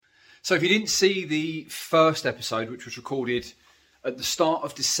So if you didn't see the first episode, which was recorded at the start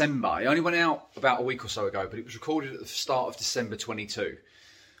of December, it only went out about a week or so ago, but it was recorded at the start of December 22.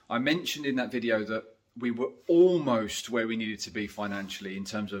 I mentioned in that video that we were almost where we needed to be financially in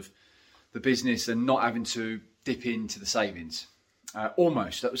terms of the business and not having to dip into the savings.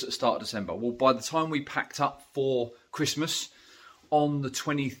 Almost. That was at the start of December. Well, by the time we packed up for Christmas on the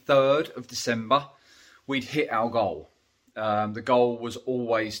 23rd of December, we'd hit our goal. The goal was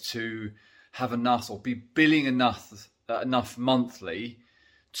always to have enough or be billing enough monthly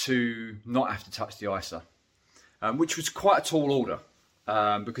to not have to touch the ISA, which was quite a tall order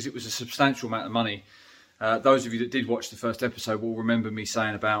because it was a substantial amount of money. Those of you that did watch the first episode will remember me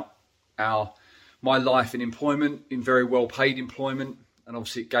saying about my life in employment, in very well paid employment, and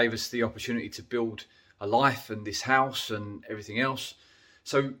obviously it gave us the opportunity to build a life and this house and everything else.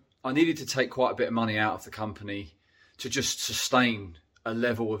 So I needed to take quite a bit of money out of the company to just sustain a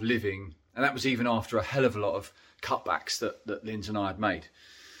level of living, and that was even after a hell of a lot of cutbacks that Linz and I had made.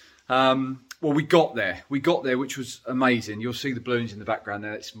 Well, we got there, which was amazing. You'll see the balloons in the background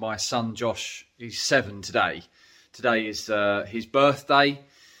there. It's my son Josh. He's 7 today. Today is his birthday.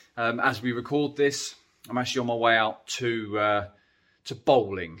 As we record this, I'm actually on my way out to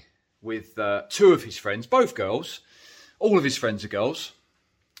bowling with 2 of his friends, both girls. All of his friends are girls.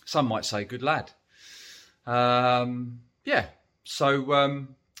 Some might say good lad. To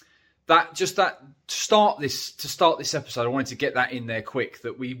start this episode, I wanted to get that in there quick,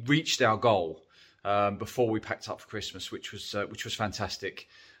 that we reached our goal before we packed up for Christmas, which was fantastic.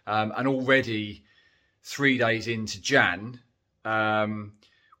 And already 3 days into Jan,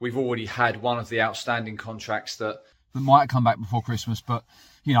 we've already had one of the outstanding contracts that might have come back before Christmas, but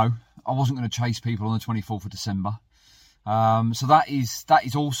you know, I wasn't going to chase people on the 24th of December. So that is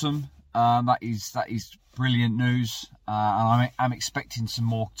awesome. That is brilliant news, and I'm expecting some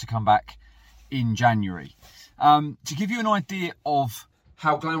more to come back in January. To give you an idea of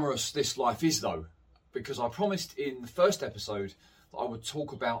how glamorous this life is, though, because I promised in the first episode that I would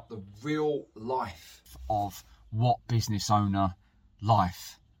talk about the real life of what business owner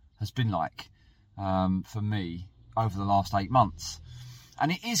life has been like for me over the last 8 months,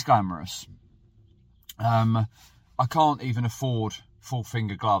 and it is glamorous. I can't even afford full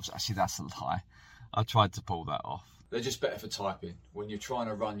finger gloves. Actually, that's a lie. I tried to pull that off. They're just better for typing when you're trying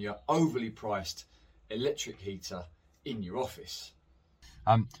to run your overly priced electric heater in your office.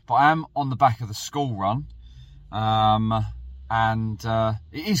 But I am on the back of the school run, and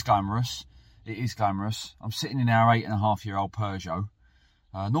it is glamorous. It is glamorous. I'm sitting in our 8.5-year-old Peugeot.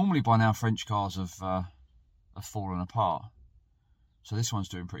 Normally by now French cars have fallen apart, so this one's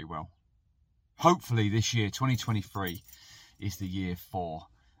doing pretty well. Hopefully this year, 2023, is the year for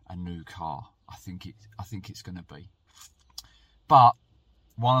a new car. I think it's going to be. But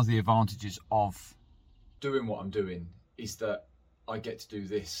one of the advantages of doing what I'm doing is that I get to do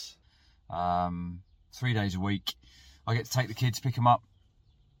this 3 days a week. I get to take the kids, pick them up,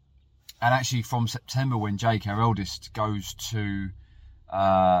 and actually from September, when Jake, our eldest, goes to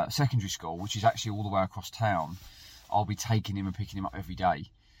secondary school, which is actually all the way across town, I'll be taking him and picking him up every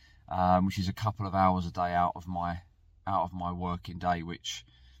day, which is a couple of hours a day out of my working day, which,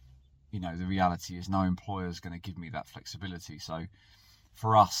 you know, the reality is no employer is going to give me that flexibility. So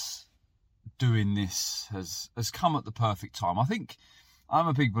for us, doing this has come at the perfect time. I think I'm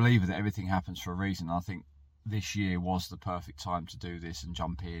a big believer that everything happens for a reason. I think this year was the perfect time to do this and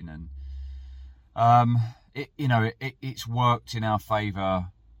jump in, and it's worked in our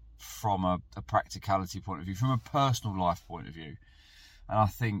favour from a practicality point of view, from a personal life point of view. And I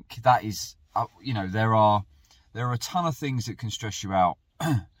think that is, there are a ton of things that can stress you out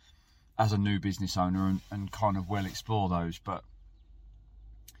as a new business owner, and kind of we'll explore those. But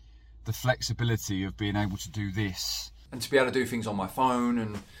the flexibility of being able to do this and to be able to do things on my phone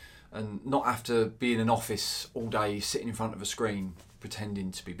and not have to be in an office all day sitting in front of a screen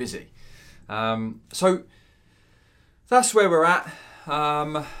pretending to be busy. So that's where we're at.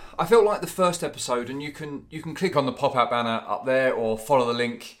 I felt like the first episode, and you can click on the pop-out banner up there or follow the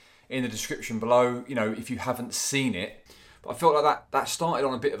link in the description below, if you haven't seen it. But I felt like that started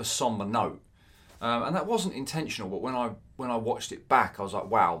on a bit of a somber note, and that wasn't intentional. But when I watched it back, I was like,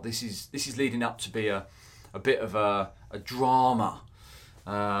 wow, this is leading up to be a bit of a drama.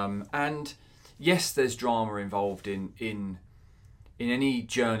 And yes, there's drama involved in any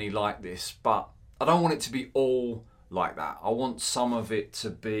journey like this, but I don't want it to be all like that. I want some of it to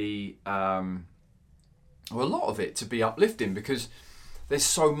be, or a lot of it to be uplifting, because there's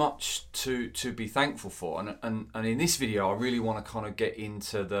so much to be thankful for. And in this video, I really want to kind of get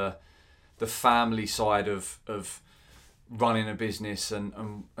into the family side of running a business,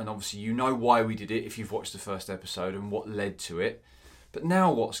 and obviously you know why we did it if you've watched the first episode and what led to it. But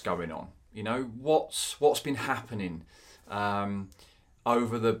now what's going on? You know, what's been happening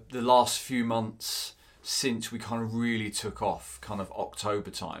over the last few months since we kind of really took off, kind of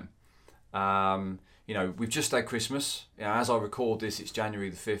October time. You know, we've just had Christmas. You know, as I record this, it's January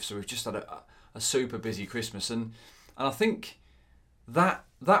the 5th, so we've just had a super busy Christmas, and I think that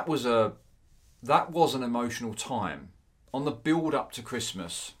was an emotional time. On the build up to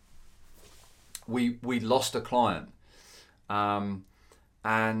Christmas, we lost a client, you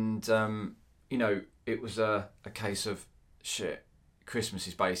know, it was a case of shit. Christmas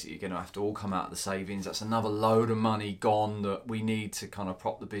is basically going to have to all come out of the savings. That's another load of money gone that we need to kind of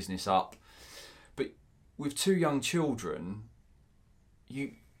prop the business up. But with 2 young children,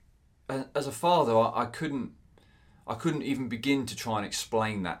 as a father, I couldn't even begin to try and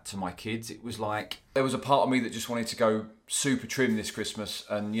explain that to my kids. It was like there was a part of me that just wanted to go super trim this Christmas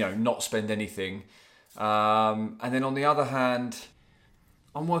and, you know, not spend anything. And then on the other hand,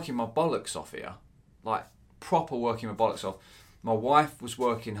 I'm working my bollocks off here, like proper working my bollocks off. My wife was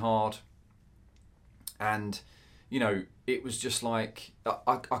working hard, and, you know, it was just like,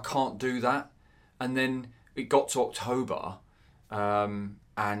 I can't do that. And then it got to October, and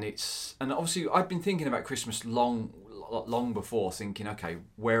obviously I'd been thinking about Christmas long before, thinking, okay,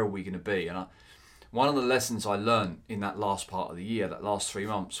 where are we going to be? And one of the lessons I learned in that last part of the year, that last 3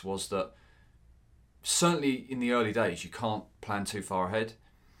 months, was that certainly in the early days, you can't plan too far ahead,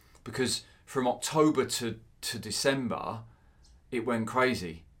 because from October to December, it went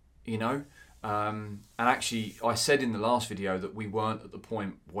crazy, you know? And actually, I said in the last video that we weren't at the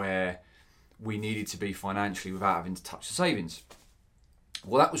point where we needed to be financially without having to touch the savings.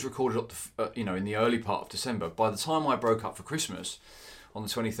 Well, that was recorded up, you know, in the early part of December. By the time I broke up for Christmas, on the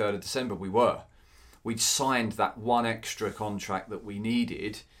 23rd of December, we'd signed that one extra contract that we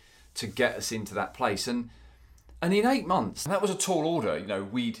needed to get us into that place. And in 8 months, and that was a tall order. You know,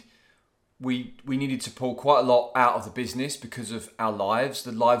 we needed to pull quite a lot out of the business because of our lives,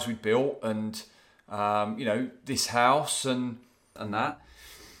 the lives we'd built, and you know, this house and that.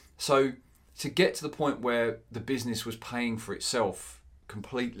 So to get to the point where the business was paying for itself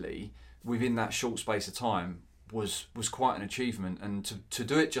completely within that short space of time was quite an achievement. And to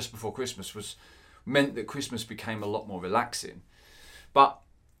do it just before Christmas meant that Christmas became a lot more relaxing. But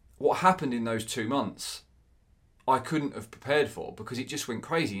what happened in those 2 months, I couldn't have prepared for, because it just went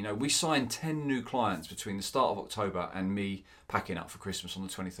crazy. You know, we signed 10 new clients between the start of October and me packing up for Christmas on the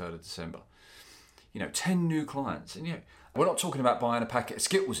 23rd of December. You know, 10 new clients. And, you know, we're not talking about buying a packet of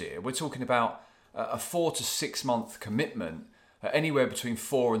Skittles here. We're talking about a 4 to 6 month commitment, anywhere between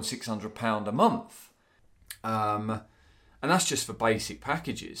 £400 and £600 a month. And that's just for basic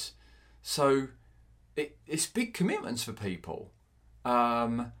packages. So it's big commitments for people.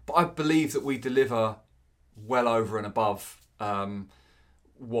 But I believe that we deliver well over and above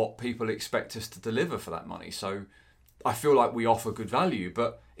what people expect us to deliver for that money. So I feel like we offer good value,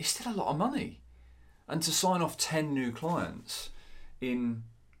 but it's still a lot of money. And to sign off 10 new clients in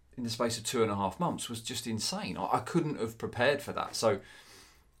the space of 2.5 months was just insane. I couldn't have prepared for that. So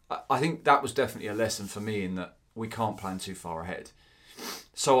I think that was definitely a lesson for me, in that we can't plan too far ahead.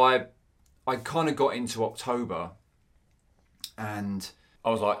 So I kind of got into October, and I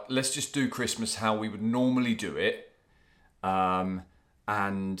was like, let's just do Christmas how we would normally do it.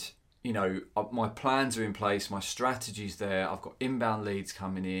 And, you know, my plans are in place, my strategy's there, I've got inbound leads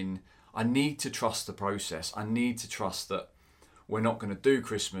coming in. I need to trust the process. I need to trust that we're not going to do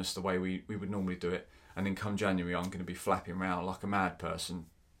Christmas the way we would normally do it. And then come January, I'm going to be flapping around like a mad person,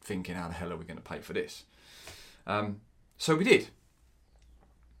 thinking, how the hell are we going to pay for this? So we did.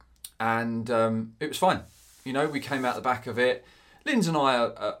 And it was fine. You know, we came out the back of it. Linz and I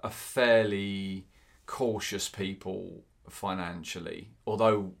are fairly cautious people financially,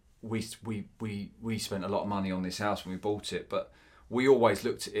 although we spent a lot of money on this house when we bought it, but we always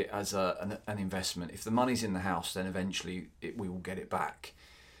looked at it as an investment. If the money's in the house, then eventually we will get it back.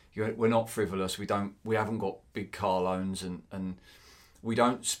 We're not frivolous. We haven't got big car loans, and we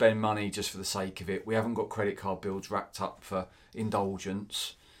don't spend money just for the sake of it. We haven't got credit card bills racked up for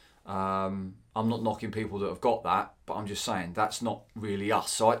indulgence. I'm not knocking people that have got that, but I'm just saying that's not really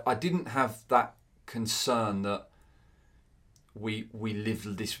us. So I didn't have that concern that we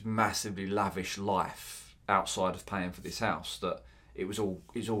live this massively lavish life outside of paying for this house, that it's all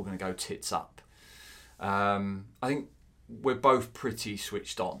going to go tits up. I think we're both pretty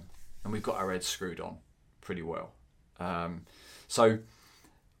switched on, and we've got our heads screwed on pretty well. So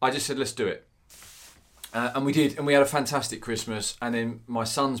I just said, let's do it. And we did, and we had a fantastic Christmas. And then my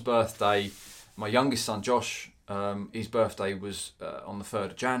son's birthday, my youngest son Josh his birthday was on the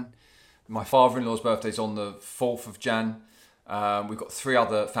 3rd of Jan. My father-in-law's birthday's on the 4th of Jan. We've got 3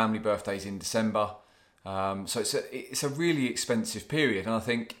 other family birthdays in December. So it's a really expensive period, and I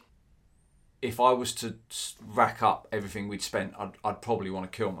think if I was to rack up everything we'd spent, I'd probably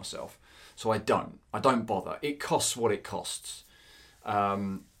want to kill myself. So I don't bother. It costs what it costs,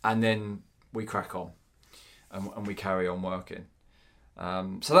 and then we crack on, and we carry on working.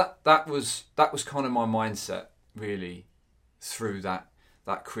 So that was kind of my mindset really through that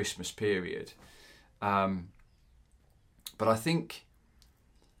Christmas period. But I think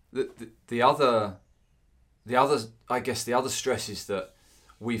that the other stresses that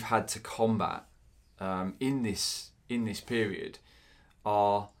we've had to combat in this period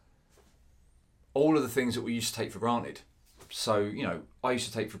are all of the things that we used to take for granted. So, you know, I used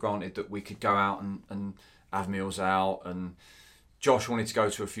to take for granted that we could go out and have meals out, and Josh wanted to go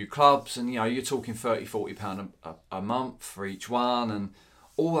to a few clubs, and, you know, you're talking £30-40 a month for each one, and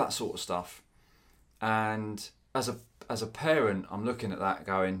all that sort of stuff. And as a parent, I'm looking at that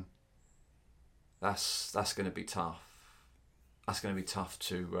going, that's going to be tough. That's going to be tough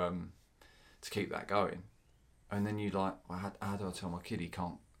to keep that going. And then you're like, well, how do I tell my kid he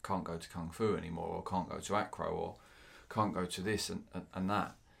can't go to Kung Fu anymore, or can't go to acro, or can't go to this and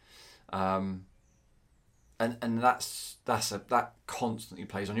that. And that constantly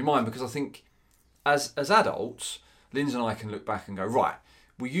plays on your mind, because I think as adults, Lindsay and I can look back and go, right,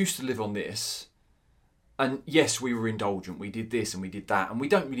 we used to live on this, and yes, we were indulgent. We did this and we did that, and we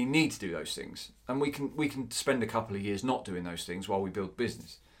don't really need to do those things. And we can spend a couple of years not doing those things while we build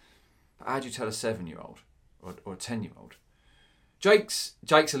business. But how do you tell a 7-year-old or a 10-year-old? Jake's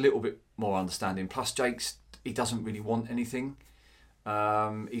a little bit more understanding. Plus, he doesn't really want anything.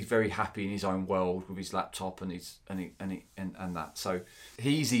 He's very happy in his own world with his laptop and that. So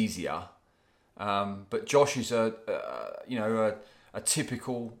he's easier. But Josh is a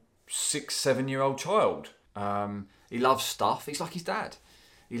typical 6-7-year-old child. He loves stuff. He's like his dad.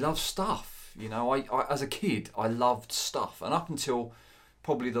 He loves stuff. You know, I as a kid, I loved stuff, and up until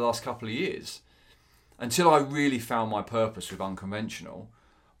probably the last couple of years, until I really found my purpose with Unconventional,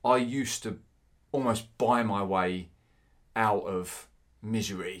 I used to almost buy my way out of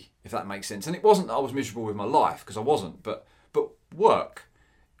misery, if that makes sense. And it wasn't that I was miserable with my life, because I wasn't, but work.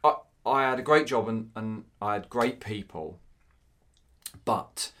 I had a great job and I had great people,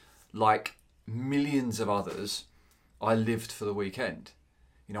 but like millions of others, I lived for the weekend.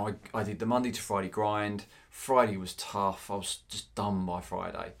 You know, I did the Monday to Friday grind. Friday was tough. I was just done by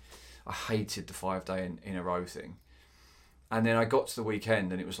Friday. I hated the 5-day in a row thing. And then I got to the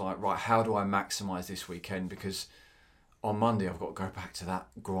weekend and it was like, right, how do I maximise this weekend? Because on Monday I've got to go back to that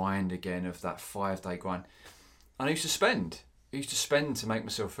grind again, of that 5-day grind. And I used to spend to make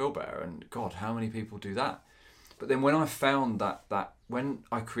myself feel better. And God, how many people do that? But then when I found that when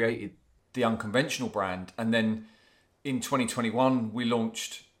I created the Unconventional brand, and then in 2021 we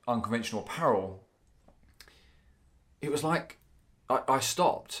launched Unconventional Apparel, it was like I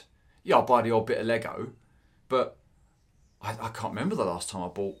stopped. Yeah, I'll buy the odd bit of Lego, but I can't remember the last time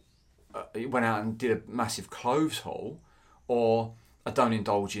I went out and did a massive clothes haul, or I don't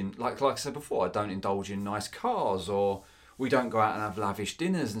indulge in, like I said before, I don't indulge in nice cars, or we don't go out and have lavish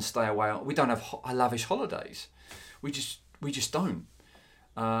dinners and stay away. We don't have lavish holidays. We just don't.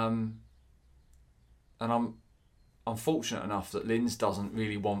 And I'm fortunate enough that Linz doesn't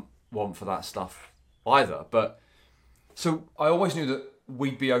really want for that stuff either. But so I always knew that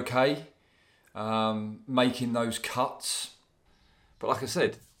we'd be okay making those cuts. But like I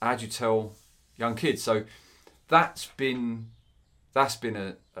said, how do you tell young kids? So that's been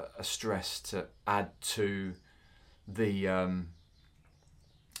a stress to add to the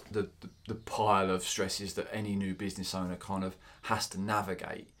pile of stresses that any new business owner kind of has to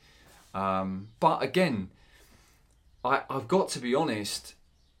navigate. But again, I've got to be honest,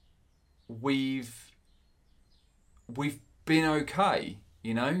 we've been okay.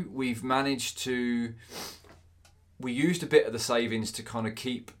 You know, we've managed to. We used a bit of the savings to kind of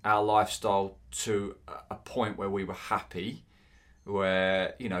keep our lifestyle to a point where we were happy,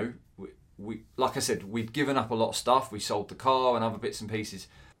 where, you know, we like I said, we'd given up a lot of stuff. We sold the car and other bits and pieces,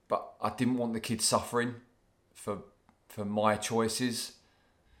 but I didn't want the kids suffering for my choices.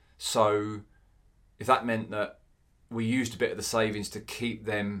 So if that meant that we used a bit of the savings to keep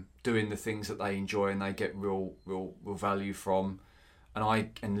them doing the things that they enjoy and they get real value from,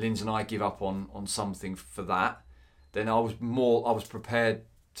 and Linz and I give up on something for that, then I was prepared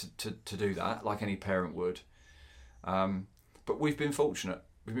to do that, like any parent would. But we've been fortunate,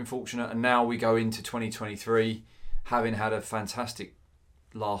 and now we go into 2023 having had a fantastic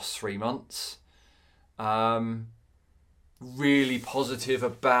last 3 months. really positive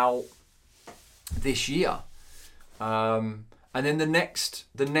about this year. And then the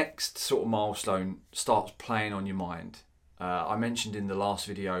next sort of milestone starts playing on your mind. I mentioned in the last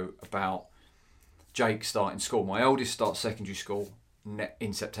video about Jake starting school. My eldest starts secondary school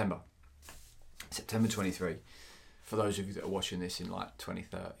in September 23. For those of you that are watching this in like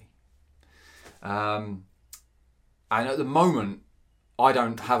 2030. And at the moment, I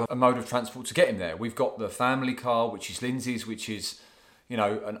don't have a mode of transport to get him there. We've got the family car, which is Lindsay's, which is, you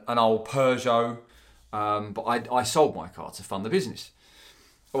know, an old Peugeot. But I sold my car to fund the business.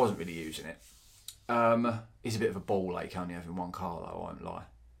 I wasn't really using it. It's a bit of a ball ache only having one car, though, I won't lie.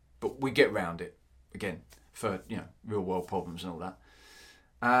 But we get round it, again, for, you know, real world problems and all that.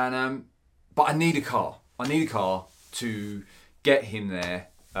 And but I need a car. I need a car to get him there.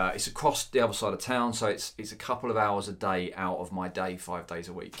 It's across the other side of town, so it's a couple of hours a day out of my day, 5 days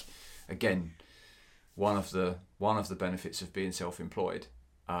a week. Again, one of the benefits of being self-employed.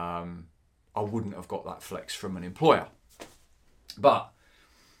 I wouldn't have got that flex from an employer. But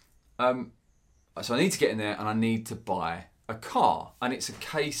so I need to get in there and I need to buy a car. And it's a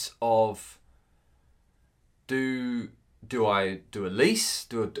case of do I do a lease,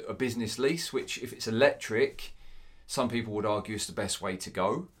 do a business lease, which if it's electric, some people would argue is the best way to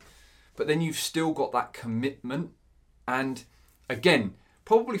go. But then you've still got that commitment. And again,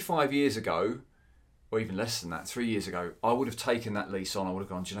 probably 5 years ago, or even less than that, 3 years ago, I would have taken that lease on. I would have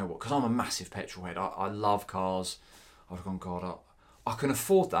gone, do you know what? Because I'm a massive petrol head. I love cars. I would have gone, God, I can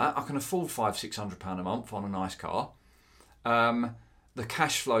afford that. I can afford £500-600 a month on a nice car. The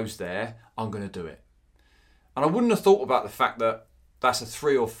cash flow's there. I'm going to do it. And I wouldn't have thought about the fact that that's a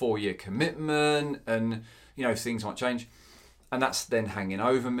 3 or 4 year commitment and, you know, things might change. And that's then hanging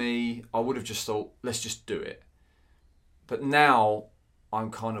over me. I would have just thought, let's just do it. But now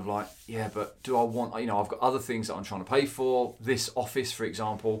I'm kind of like, yeah, but do I want, you know, I've got other things that I'm trying to pay for. This office, for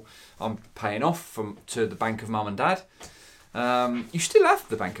example, I'm paying off to the bank of mum and dad. You still have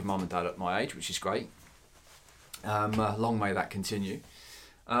the bank of mum and dad at my age, which is great. Long may that continue.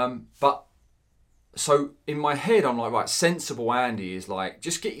 But so in my head, I'm like, right, sensible Andy is like,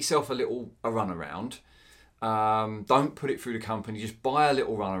 just get yourself a runaround. Don't put it through the company. Just buy a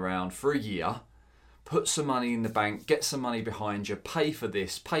little runaround for a year. Put some money in the bank. Get some money behind you. Pay for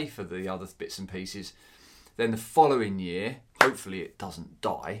this. Pay for the other bits and pieces. Then the following year, hopefully it doesn't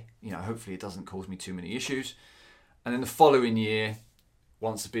die. You know, hopefully it doesn't cause me too many issues. And then the following year,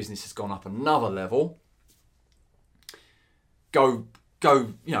 once the business has gone up another level, go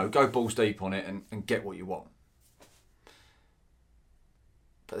balls deep on it and get what you want.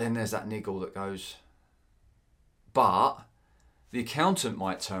 But then there's that niggle that goes, but the accountant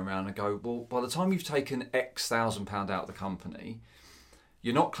might turn around and go, well, by the time you've taken X £1,000 out of the company,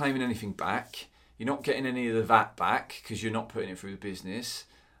 you're not claiming anything back. You're not getting any of the VAT back because you're not putting it through the business.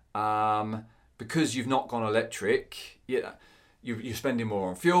 Because you've not gone electric, you're spending more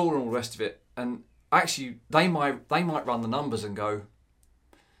on fuel and all the rest of it. And actually, they might run the numbers and go,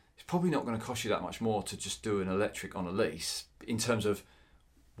 it's probably not going to cost you that much more to just do an electric on a lease in terms of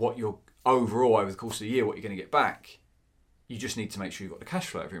what you're overall over the course of the year, what you're going to get back. You just need to make sure you've got the cash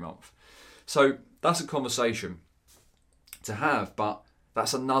flow every month. So that's a conversation to have, but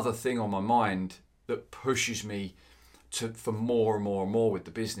that's another thing on my mind that pushes me for more and more and more with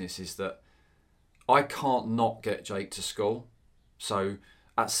the business, is that I can't not get Jake to school. So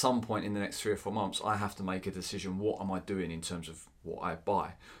at some point in the next 3 or 4 months, I have to make a decision. What am I doing in terms of what I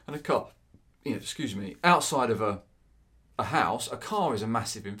buy? And a car, outside of a house, a car is a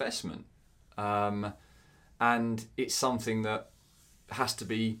massive investment. And it's something that has to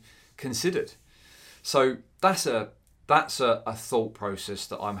be considered. So that's a thought process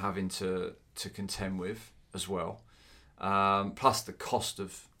that I'm having to contend with as well. Plus the cost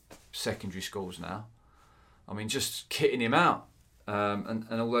of secondary schools now. I mean, just kitting him out and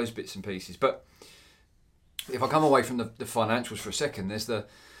all those bits and pieces. But if I come away from the financials for a second,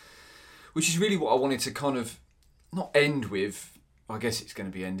 which is really what I wanted to kind of not end with. I guess it's going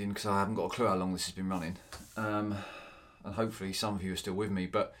to be ending because I haven't got a clue how long this has been running. And hopefully some of you are still with me.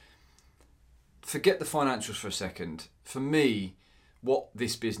 But forget the financials for a second. For me, what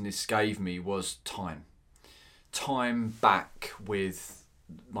this business gave me was time. Time back with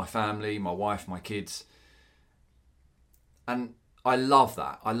my family, my wife, my kids. And I love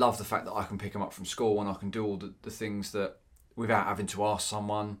that. I love the fact that I can pick them up from school and I can do all the things that without having to ask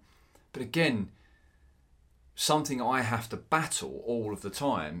someone. But again, something I have to battle all of the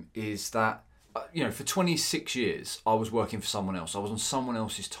time is that, for 26 years, I was working for someone else. I was on someone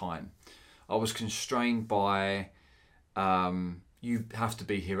else's time. I was constrained by, you have to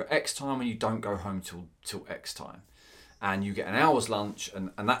be here at X time and you don't go home till X time. And you get an hour's lunch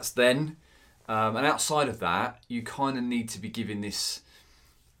and that's then. And outside of that, you kind of need to be given this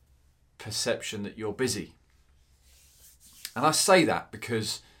perception that you're busy. And I say that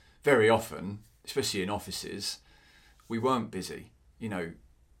because very often, especially in offices, we weren't busy. You know,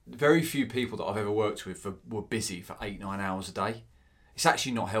 very few people that I've ever worked with were busy for 8-9 hours a day. It's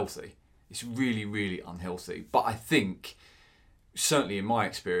actually not healthy. It's really, really unhealthy. But I think, certainly in my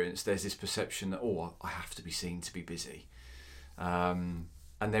experience, there's this perception that, oh, I have to be seen to be busy. And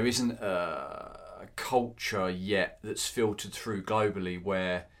there isn't a culture yet that's filtered through globally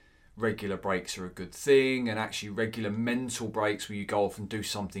where regular breaks are a good thing, and actually regular mental breaks where you go off and do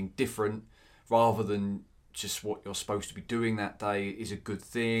something different rather than just what you're supposed to be doing that day is a good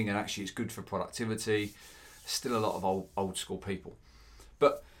thing, and actually it's good for productivity. Still a lot of old school people.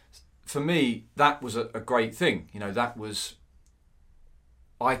 But for me, that was a great thing. You know, that was,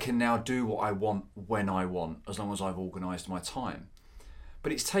 I can now do what I want when I want, as long as I've organised my time.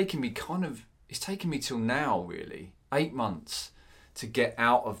 But it's taken me till now, really, 8 months to get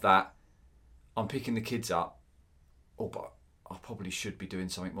out of that. I'm picking the kids up. Oh, but I probably should be doing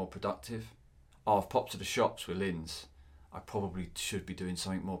something more productive. Oh, I've popped to the shops with Lynn's. I probably should be doing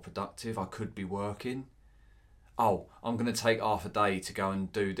something more productive. I could be working. Oh, I'm going to take half a day to go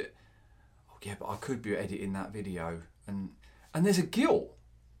and do that. Oh, yeah, but I could be editing that video. And there's a guilt.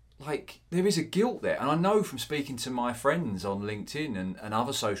 Like, there is a guilt there. And I know from speaking to my friends on LinkedIn and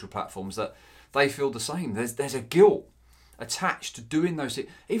other social platforms that they feel the same. There's a guilt attached to doing those things,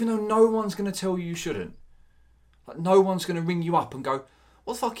 even though no one's going to tell you shouldn't. Like, no one's going to ring you up and go,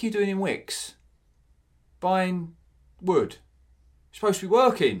 what the fuck are you doing in Wicks? Buying wood. You're supposed to be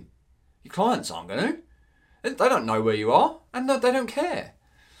working. Your clients aren't going to. They don't know where you are, and they don't care.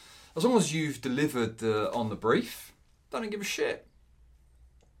 As long as you've delivered on the brief, they don't give a shit.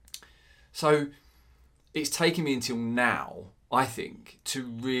 So it's taken me until now, I think, to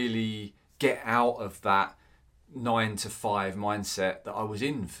really get out of that 9 to 5 mindset that I was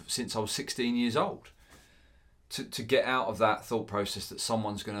in since I was 16 years old. To get out of that thought process that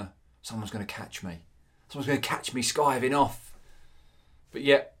someone's gonna catch me. Someone's gonna catch me skiving off. But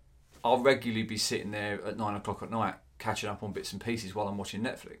yet, I'll regularly be sitting there at 9 o'clock at night, catching up on bits and pieces while I'm watching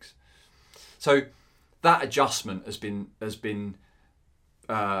Netflix. So that adjustment has been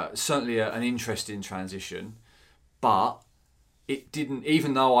certainly an interesting transition, but it didn't,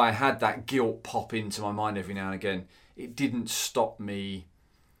 even though I had that guilt pop into my mind every now and again, it didn't stop me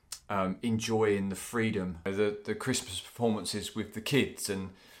enjoying the freedom. The Christmas performances with the kids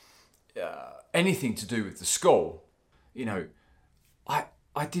and anything to do with the school, you know,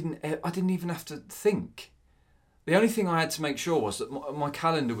 I didn't even have to think. The only thing I had to make sure was that my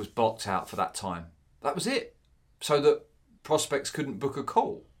calendar was blocked out for that time. That was it. So that prospects couldn't book a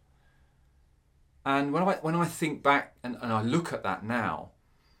call. And when I think back and I look at that now,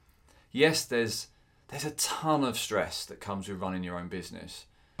 yes, there's a ton of stress that comes with running your own business.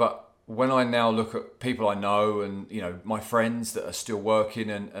 But when I now look at people I know and, you know, my friends that are still working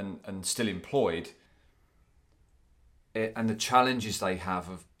and still employed, and the challenges they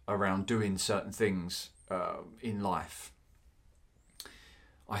have around doing certain things in life,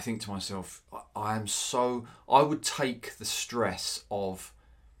 I think to myself, I would take the stress of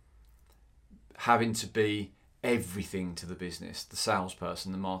having to be everything to the business, the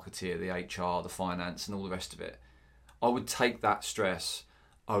salesperson, the marketeer, the HR, the finance, and all the rest of it. I would take that stress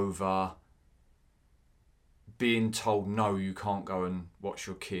over being told, no, you can't go and watch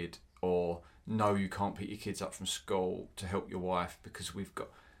your kid, or no, you can't pick your kids up from school to help your wife because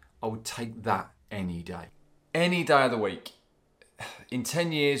I would take that any day. Any day of the week. In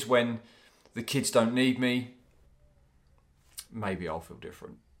 10 years when the kids don't need me, maybe I'll feel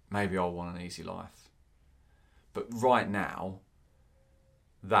different. Maybe I'll want an easy life. But right now,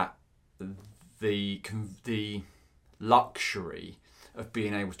 that the luxury of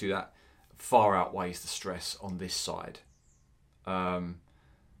being able to do that far outweighs the stress on this side. And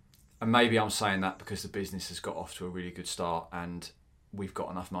maybe I'm saying that because the business has got off to a really good start and we've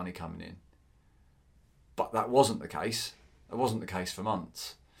got enough money coming in. But that wasn't the case. That wasn't the case for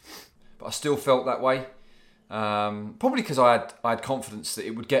months. But I still felt that way. Probably because I had confidence that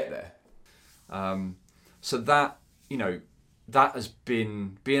it would get there. So that, you know, that has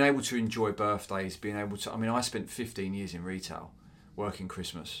been being able to enjoy birthdays, being able to, I mean, I spent 15 years in retail, working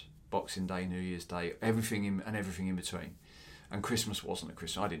Christmas, Boxing Day, New Year's Day, everything in between. And Christmas wasn't a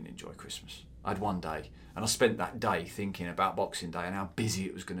Christmas. I didn't enjoy Christmas. I had one day, and I spent that day thinking about Boxing Day and how busy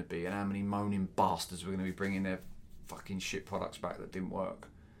it was going to be and how many moaning bastards were going to be bringing their fucking shit products back that didn't work.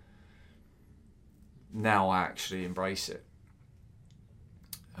 Now I actually embrace it.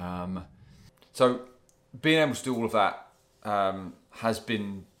 So being able to do all of that has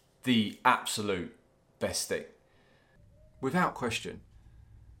been the absolute best thing. Without question.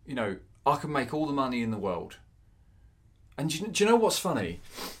 You know, I can make all the money in the world. And do you know what's funny?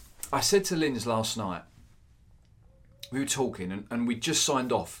 I said to Linz last night, we were talking and we just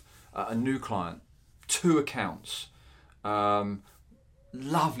signed off a new client, 2 accounts.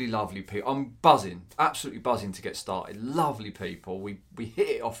 Lovely, lovely people. I'm buzzing, absolutely buzzing to get started. Lovely people. We hit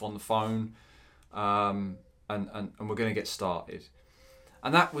it off on the phone, and we're going to get started.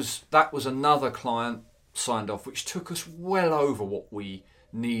 And that was another client signed off, which took us well over what we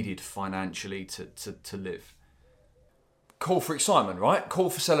needed financially to live. Call for excitement, right? Call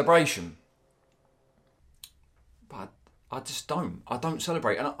for celebration. But I just don't. I don't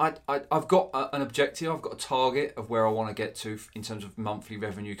celebrate. And I've got an objective. I've got a target of where I want to get to in terms of monthly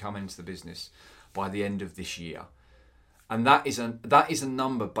revenue coming into the business by the end of this year. And that is a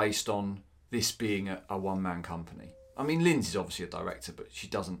number based on this being a one-man company. I mean, Lindsay's obviously a director, but she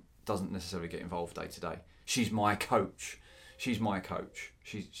doesn't necessarily get involved day to day. She's my coach.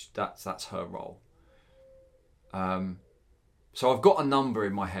 That's her role. So I've got a number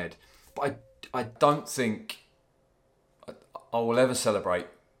in my head, but I don't think I will ever celebrate.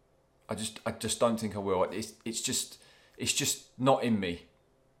 I just don't think I will. It's just not in me.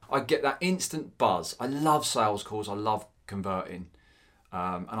 I get that instant buzz. I love sales calls. I love converting,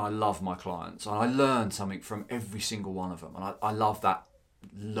 and I love my clients. And I learn something from every single one of them. And I love that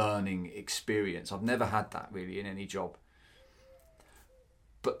learning experience. I've never had that really in any job.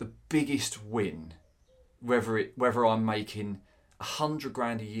 But the biggest win, whether I'm making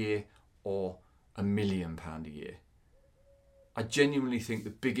 $100,000 a year or £1 million a year, I genuinely think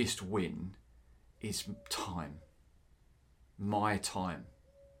the biggest win is time. My time.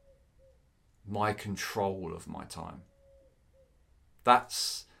 My control of my time.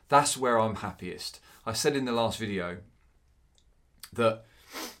 That's where I'm happiest. I said in the last video that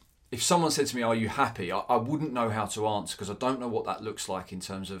if someone said to me, "Are you happy?" I wouldn't know how to answer because I don't know what that looks like in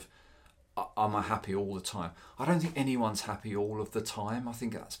terms of am I happy all the time. I don't think anyone's happy all of the time. I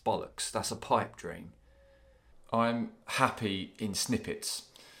think that's bollocks. That's a pipe dream. I'm happy in snippets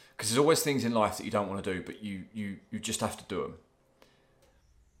because there's always things in life that you don't want to do, but you just have to do them.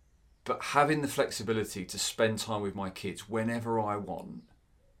 But having the flexibility to spend time with my kids whenever I want,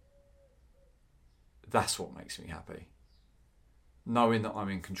 that's what makes me happy. Knowing that I'm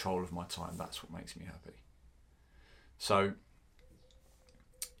in control of my time, that's what makes me happy. So,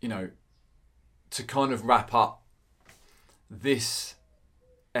 you know, to kind of wrap up this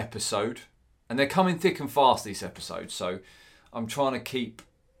episode, and they're coming thick and fast, these episodes, so I'm trying to keep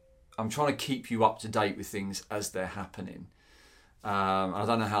you up to date with things as they're happening. I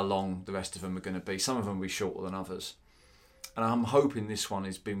don't know how long the rest of them are going to be. Some of them will be shorter than others. And I'm hoping this one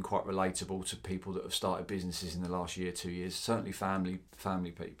has been quite relatable to people that have started businesses in the last year, 2 years, certainly family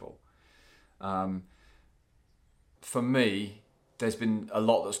people. For me, there's been a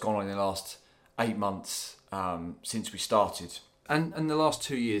lot that's gone on in the last 8 months since we started. And the last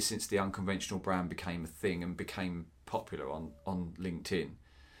 2 years since the unconventional brand became a thing and became popular on LinkedIn.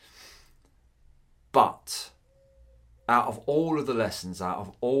 But out of all of the lessons, out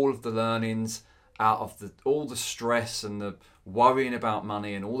of all of the learnings, out of all the stress and the worrying about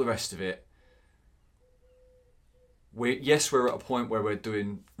money and all the rest of it, we're at a point where we're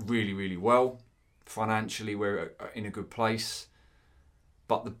doing really, really well. Financially, we're in a good place.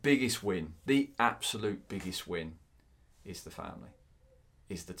 But the biggest win, the absolute biggest win, is the family,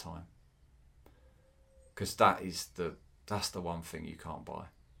 is the time. Because that's the one thing you can't buy.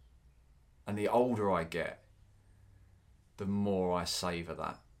 And the older I get, the more I savour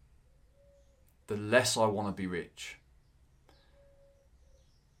that. The less I want to be rich.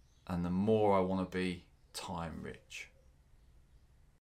 And the more I want to be time rich.